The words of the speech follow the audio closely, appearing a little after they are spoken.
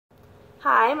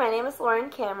Hi, my name is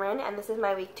Lauren Cameron, and this is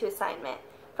my Week 2 assignment.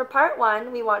 For Part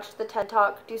 1, we watched the TED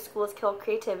Talk, Do Schools Kill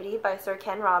Creativity by Sir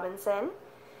Ken Robinson.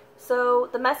 So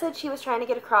the message he was trying to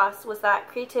get across was that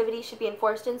creativity should be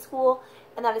enforced in school,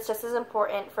 and that it's just as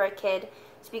important for a kid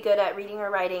to be good at reading or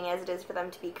writing as it is for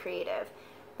them to be creative.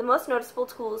 The most noticeable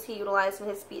tools he utilized in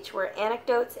his speech were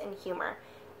anecdotes and humor.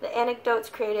 The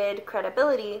anecdotes created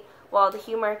credibility, while the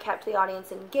humor kept the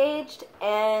audience engaged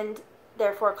and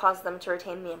therefore caused them to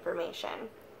retain the information.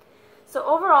 So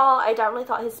overall, I definitely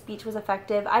thought his speech was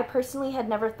effective. I personally had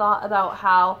never thought about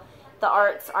how the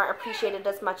arts aren't appreciated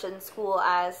as much in school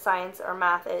as science or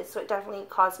math is, so it definitely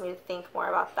caused me to think more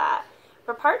about that.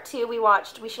 For Part 2, we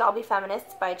watched We Should All Be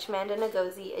Feminists by Chimamanda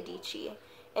Ngozi Adichie.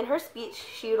 In her speech,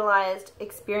 she utilized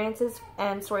experiences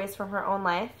and stories from her own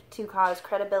life to cause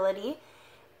credibility,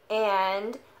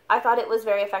 and I thought it was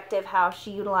very effective how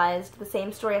she utilized the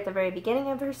same story at the very beginning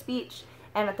of her speech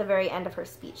and at the very end of her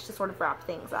speech to sort of wrap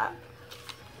things up.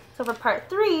 So for Part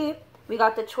 3, we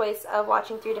got the choice of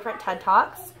watching 3 different TED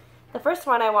Talks. The first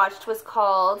one I watched was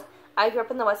called I Grew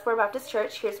Up in the Westboro Baptist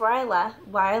Church, Here's Why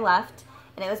I Left,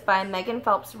 and it was by Megan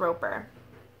Phelps Roper.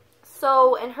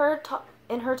 So in her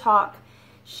talk,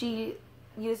 she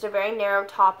used a very narrow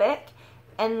topic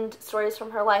and stories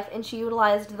from her life, and she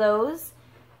utilized those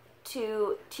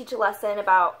to teach a lesson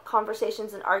about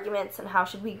conversations and arguments and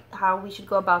how we should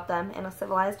go about them in a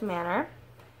civilized manner.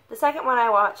 The second one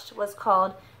I watched was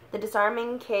called The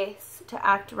Disarming Case to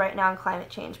Act Right Now on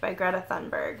Climate Change by Greta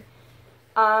Thunberg.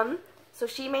 So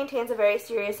she maintains a very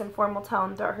serious and formal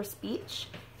tone throughout her speech,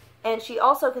 and she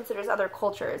also considers other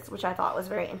cultures, which I thought was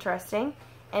very interesting,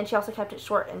 and she also kept it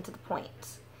short and to the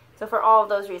point. So for all of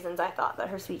those reasons, I thought that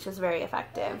her speech was very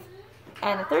effective.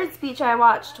 And the third speech I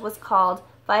watched was called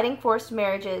Fighting Forced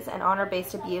Marriages and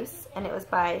Honor-Based Abuse, and it was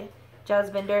by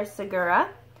Jasvinder Segura.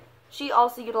 She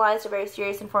also utilized a very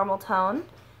serious and formal tone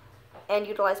and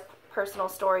utilized personal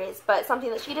stories, but something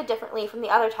that she did differently from the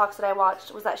other talks that I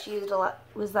watched was that she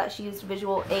used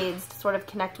visual aids to sort of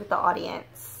connect with the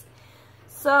audience.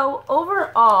 So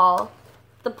overall,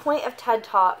 the point of TED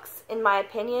Talks, in my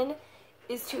opinion,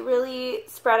 is to really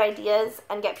spread ideas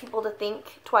and get people to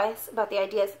think twice about the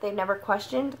ideas that they've never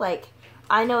questioned. Like,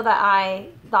 I know that I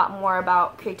thought more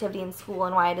about creativity in school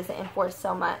and why it isn't enforced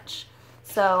so much.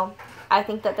 So I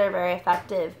think that they're very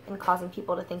effective in causing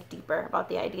people to think deeper about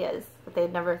the ideas that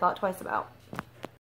they've never thought twice about.